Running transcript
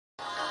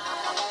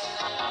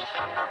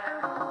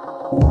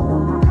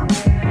Hello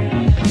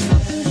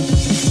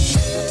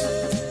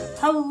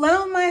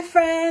my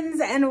friends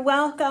and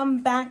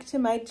welcome back to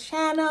my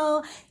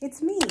channel.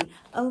 It's me,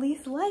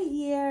 Aleese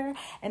Lightyear,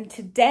 and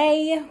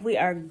today we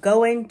are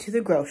going to the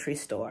grocery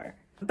store.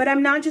 But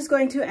I'm not just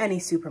going to any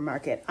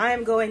supermarket. I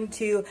am going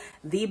to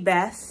the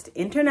best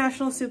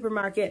international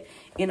supermarket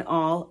in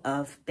all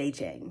of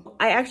Beijing.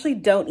 I actually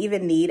don't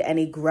even need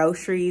any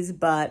groceries,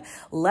 but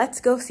let's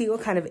go see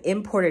what kind of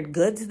imported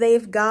goods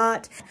they've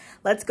got.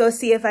 Let's go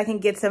see if I can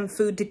get some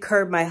food to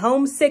curb my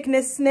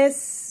homesickness.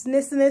 And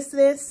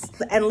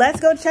let's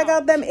go check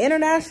out them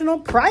international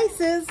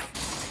prices.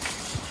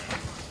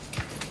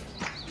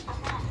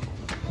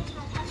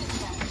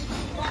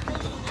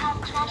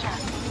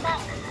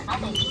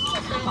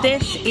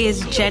 This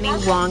is Jenny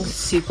Wong's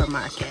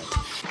supermarket.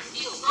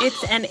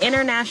 It's an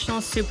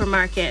international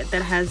supermarket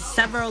that has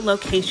several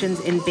locations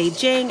in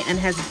Beijing and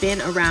has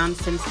been around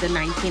since the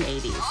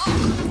 1980s.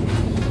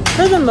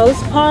 For the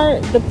most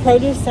part, the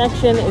produce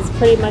section is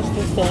pretty much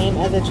the same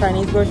as a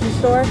Chinese grocery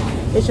store.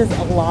 It's just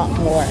a lot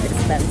more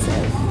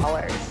expensive.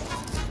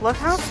 Look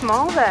how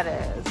small that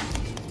is.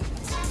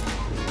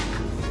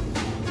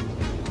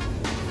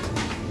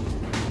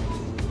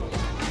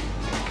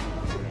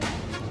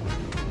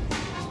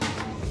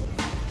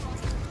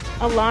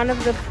 A lot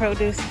of the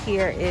produce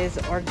here is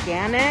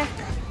organic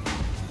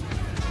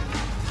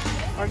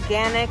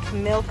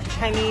milk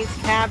Chinese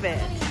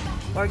cabbage,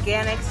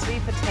 organic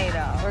sweet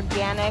potato,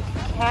 organic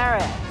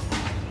carrots,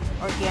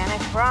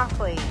 organic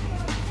broccoli.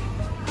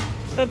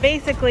 But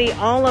basically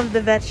all of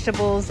the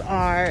vegetables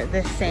are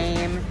the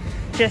same.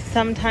 Just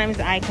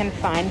sometimes I can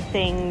find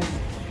things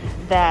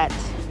that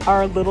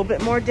are a little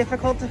bit more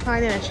difficult to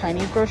find in a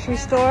Chinese grocery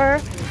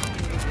store,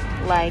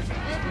 like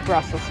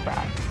Brussels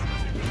sprouts.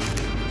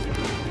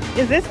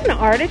 Is this an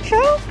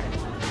artichoke?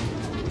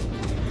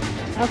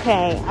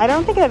 Okay, I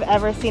don't think I've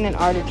ever seen an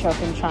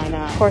artichoke in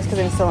China. Of course, because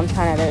I'm still in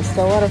China, there's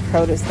still a lot of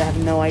produce that I have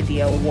no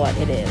idea what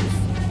it is.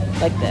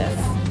 Like this.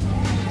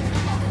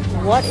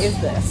 What is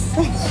this?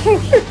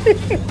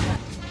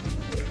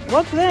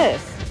 What's this?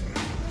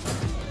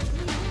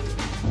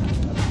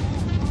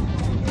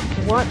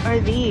 What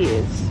are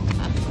these?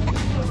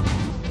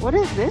 What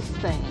is this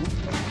thing?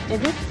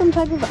 Is this some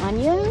type of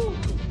onion?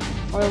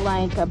 Or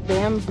like a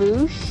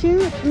bamboo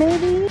shoot,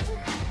 maybe?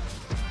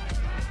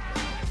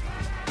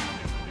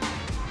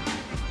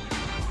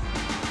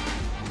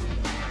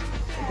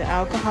 The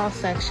alcohol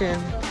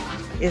section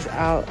is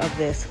out of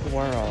this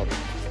world.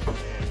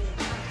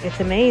 It's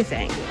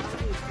amazing.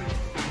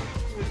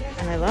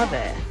 And I love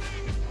it.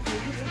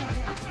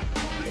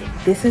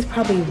 This is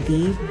probably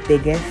the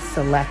biggest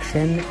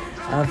selection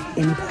of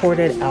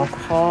imported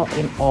alcohol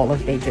in all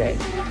of Beijing.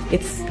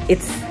 It's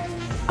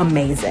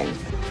amazing.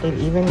 They've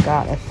even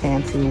got a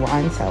fancy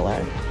wine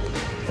cellar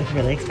with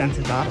really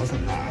expensive bottles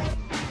in there.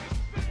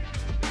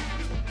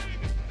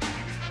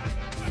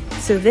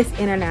 So this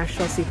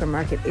international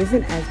supermarket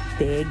isn't as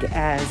big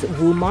as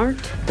Walmart,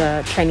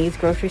 the Chinese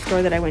grocery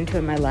store that I went to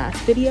in my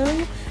last video,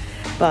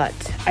 but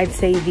I'd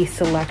say the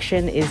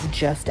selection is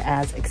just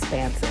as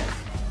expansive.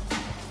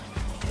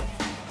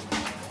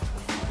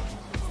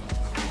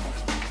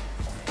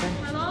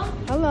 Hello?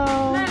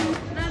 Hello.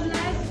 Lamb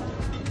leg.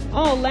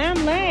 Oh,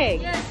 lamb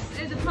leg. Yes,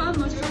 it's a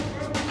promise. It's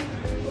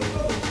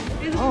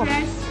Oh,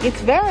 fresh. it's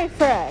very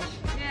fresh.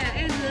 Yeah,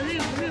 it's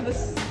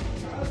ribs.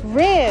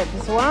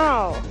 Ribs,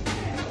 wow.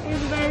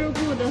 It's very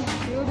good,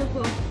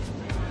 beautiful.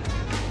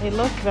 They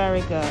look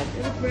very good.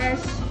 It's fresh.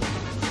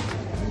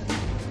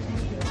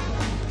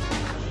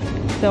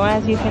 So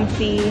as you can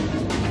see,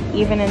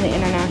 even in the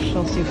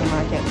international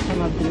supermarket,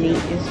 some of the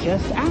meat is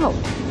just out.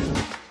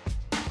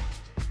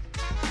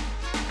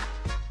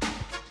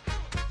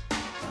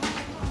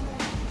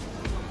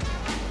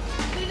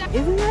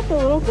 Isn't that the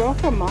little girl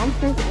from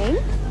Monsters,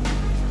 Inc?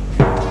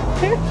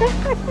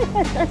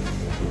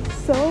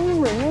 So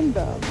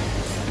random.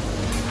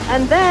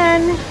 And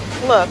then,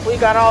 look, we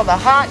got all the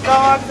hot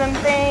dogs and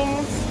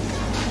things.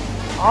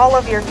 All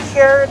of your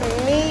cured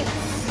meats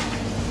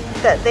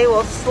that they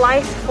will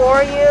slice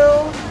for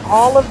you.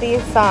 All of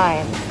these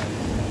signs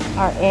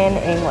are in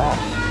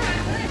English.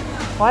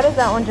 Why does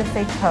that one just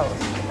say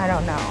toast? I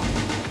don't know.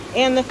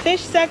 And the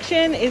fish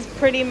section is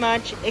pretty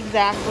much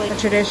exactly a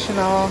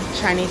traditional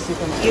Chinese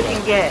supermarket. You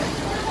can get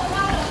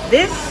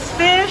this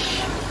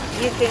fish,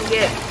 you can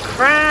get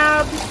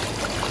crabs,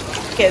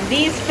 get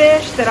these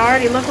fish that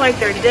already look like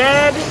they're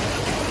dead.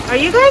 Are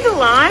you guys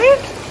alive?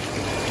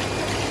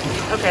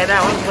 Okay,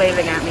 that one's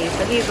waving at me,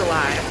 so he's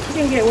alive.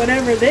 You can get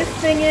whatever this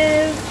thing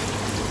is.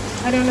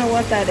 I don't know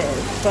what that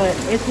is, but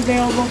it's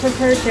available for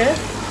purchase.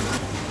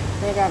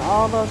 They got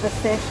all of the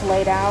fish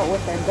laid out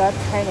with their guts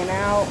hanging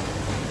out.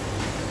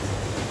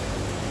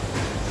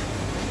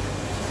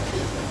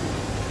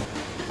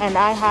 And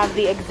I have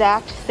the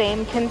exact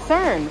same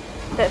concern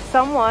that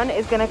someone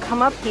is going to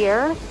come up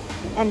here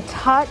and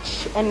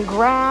touch and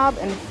grab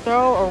and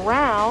throw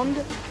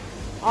around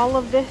all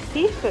of this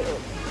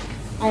seafood.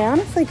 I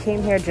honestly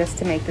came here just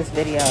to make this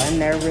video, and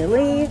there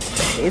really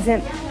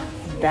isn't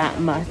that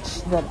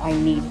much that I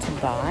need to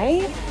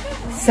buy.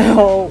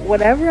 So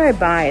whatever I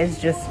buy is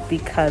just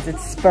because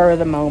it's spur of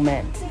the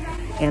moment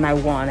and I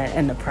want it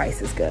and the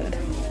price is good.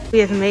 We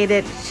have made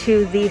it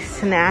to the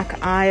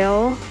snack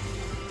aisle.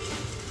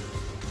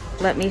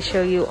 Let me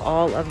show you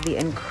all of the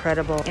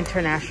incredible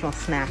international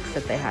snacks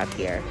that they have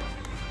here.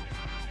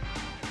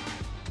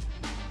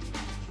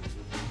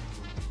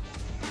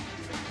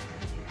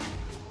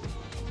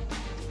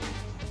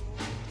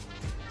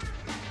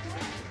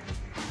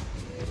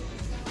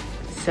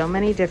 So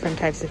many different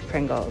types of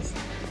Pringles.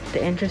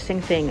 The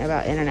interesting thing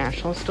about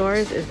international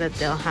stores is that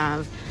they'll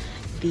have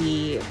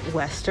the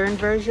Western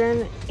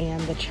version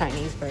and the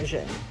Chinese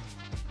version.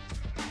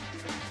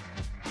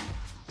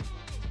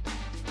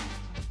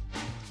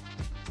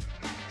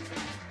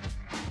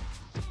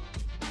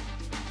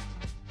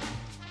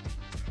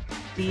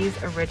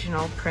 These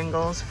original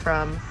Pringles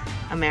from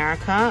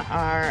America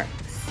are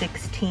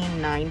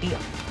 $16.90,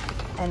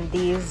 and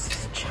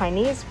these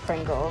Chinese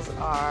Pringles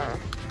are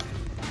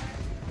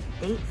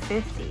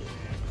 $8.50.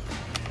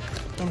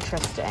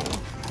 Interesting.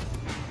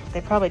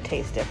 They probably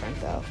taste different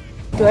though.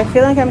 Do I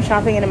feel like I'm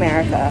shopping in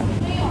America?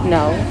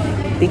 No,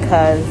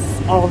 because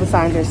all the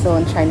signs are still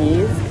in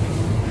Chinese,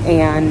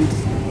 and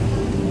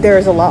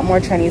there's a lot more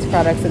Chinese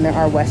products than there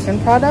are Western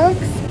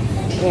products,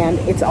 and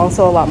it's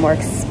also a lot more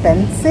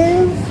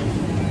expensive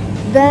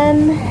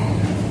than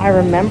I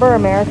remember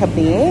America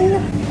being.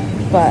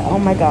 But oh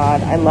my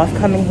God, I love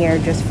coming here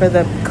just for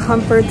the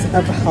comforts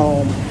of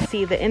home.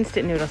 See, the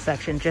instant noodle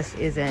section just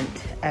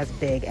isn't as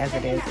big as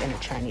it is in a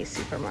Chinese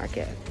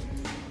supermarket.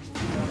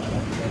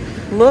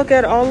 Look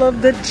at all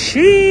of the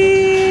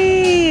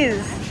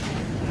cheese.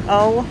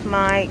 Oh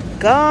my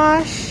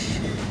gosh.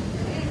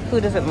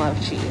 Who doesn't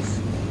love cheese?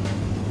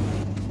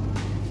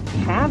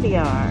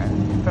 Caviar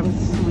from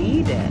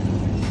Sweden.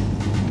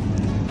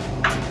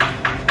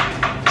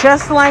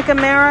 Just like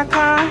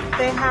America,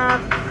 they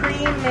have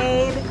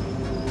pre-made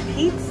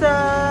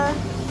pizza.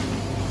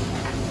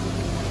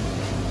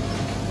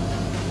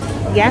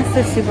 Yes,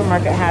 the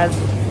supermarket has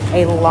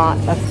a lot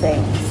of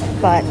things,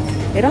 but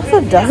it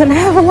also doesn't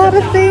have a lot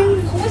of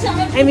things.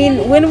 I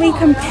mean, when we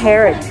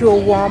compare it to a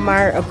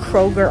Walmart, a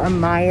Kroger, a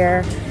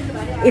Meijer,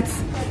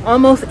 it's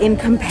almost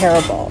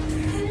incomparable.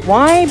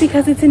 Why?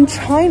 Because it's in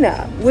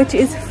China, which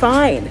is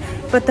fine.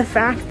 But the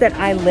fact that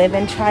I live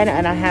in China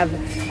and I have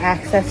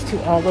access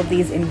to all of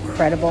these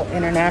incredible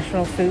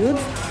international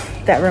foods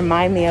that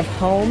remind me of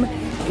home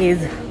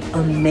is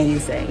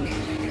amazing,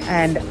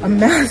 and a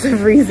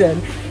massive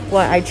reason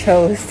why I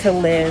chose to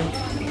live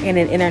in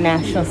an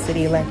international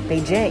city like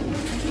Beijing,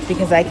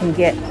 because I can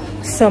get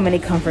so many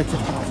comforts of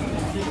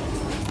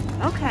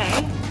home.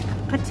 Okay,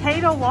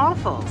 potato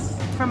waffles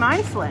from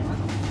Iceland.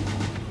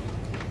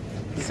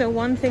 So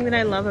one thing that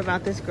I love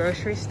about this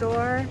grocery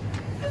store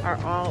are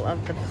all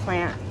of the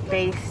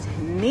plant-based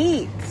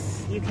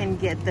meats. You can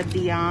get the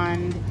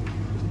Beyond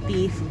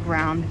Beef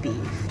ground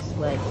beef,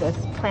 like this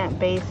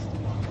plant-based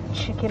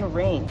chicken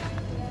ring,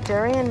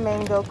 durian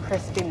mango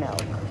crispy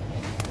milk.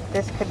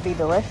 This could be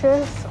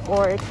delicious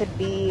or it could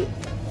be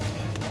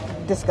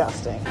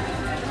disgusting.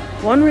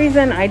 One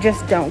reason I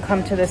just don't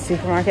come to the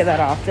supermarket that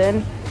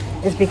often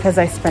is because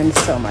I spend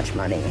so much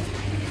money.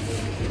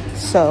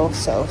 So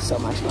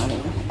much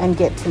money, and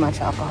get too much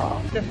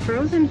alcohol. The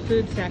frozen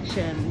food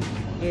section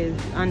is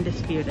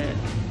undisputed.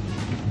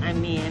 I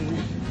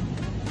mean,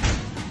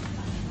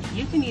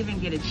 you can even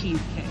get a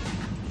cheesecake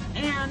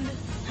and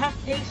puff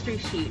pastry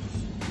sheets,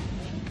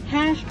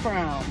 hash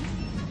browns.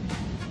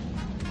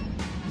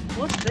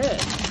 What's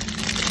this?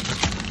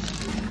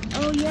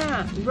 Oh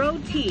yeah,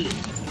 roti.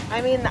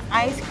 I mean, the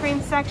ice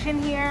cream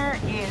section here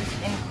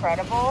is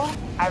incredible.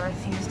 I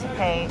refuse to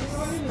pay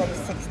like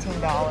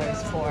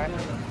 $16 for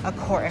a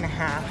quart and a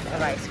half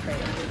of ice cream.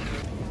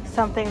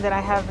 Something that I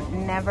have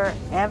never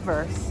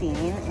ever seen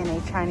in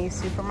a Chinese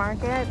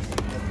supermarket: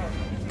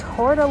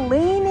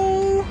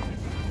 tortellini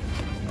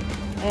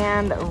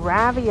and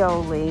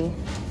ravioli.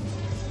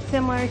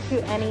 Similar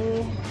to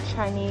any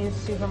Chinese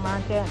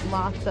supermarket,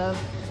 lots of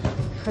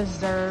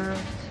preserved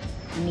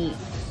meat.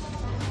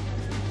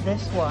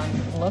 This one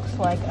looks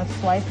like a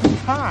slice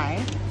of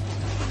pie,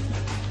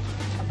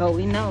 but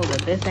we know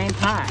that this ain't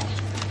pie.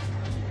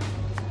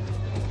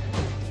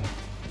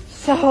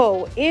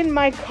 So in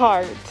my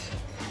cart,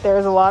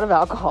 there's a lot of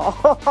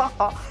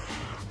alcohol.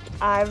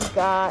 I've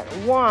got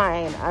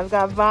wine, I've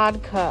got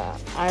vodka,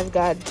 I've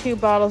got 2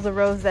 bottles of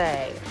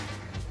rosé,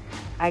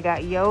 I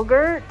got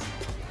yogurt,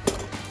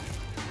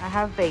 I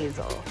have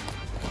basil,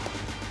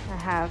 I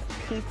have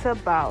pizza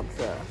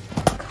balsa,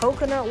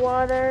 coconut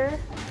water,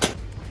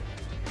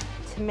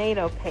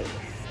 tomato paste,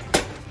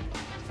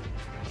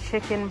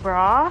 chicken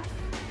broth,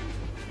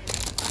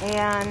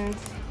 and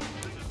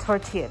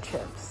tortilla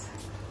chips.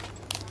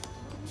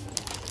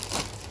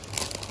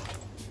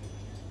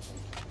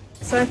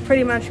 So I've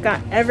pretty much got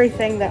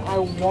everything that I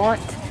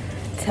want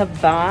to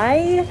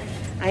buy.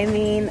 I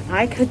mean,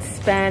 I could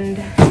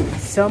spend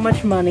so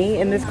much money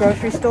in this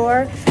grocery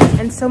store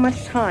and so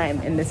much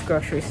time in this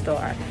grocery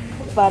store.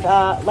 But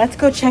let's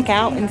go check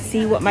out and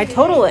see what my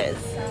total is.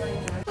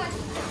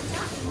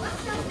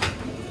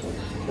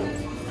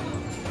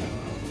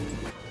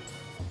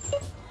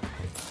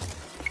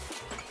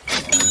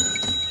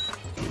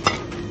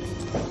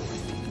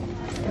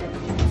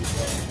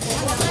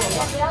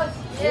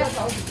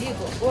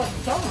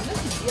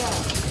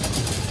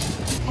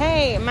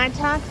 Hey, my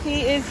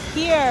taxi is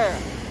here.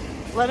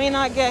 Let me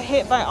not get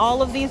hit by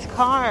all of these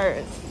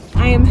cars.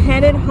 I am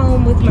headed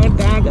home with my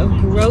bag of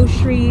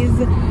groceries.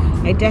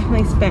 I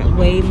definitely spent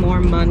way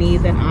more money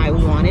than I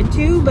wanted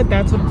to, but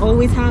that's what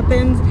always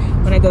happens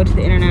when I go to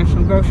the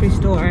international grocery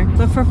store.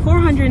 But for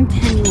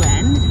 410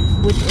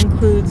 yuan, which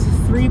includes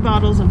 3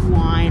 bottles of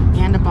wine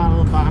and a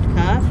bottle of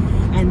vodka,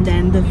 and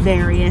then the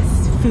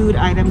various food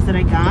items that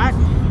I got,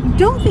 I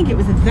don't think it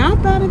was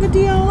that bad of a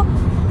deal.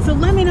 So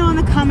let me know in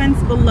the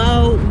comments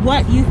below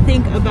what you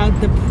think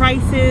about the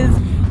prices.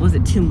 Was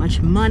it too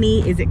much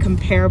money? Is it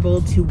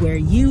comparable to where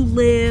you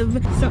live?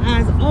 So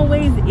as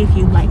always, if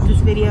you like this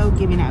video,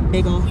 give me that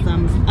big old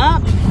thumbs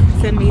up.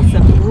 Send me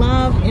some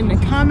love in the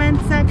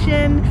comment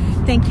section.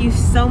 Thank you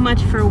so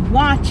much for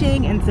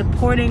watching and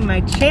supporting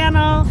my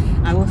channel.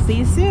 I will see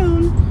you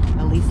soon.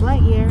 Aleese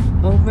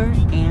Lightyear, over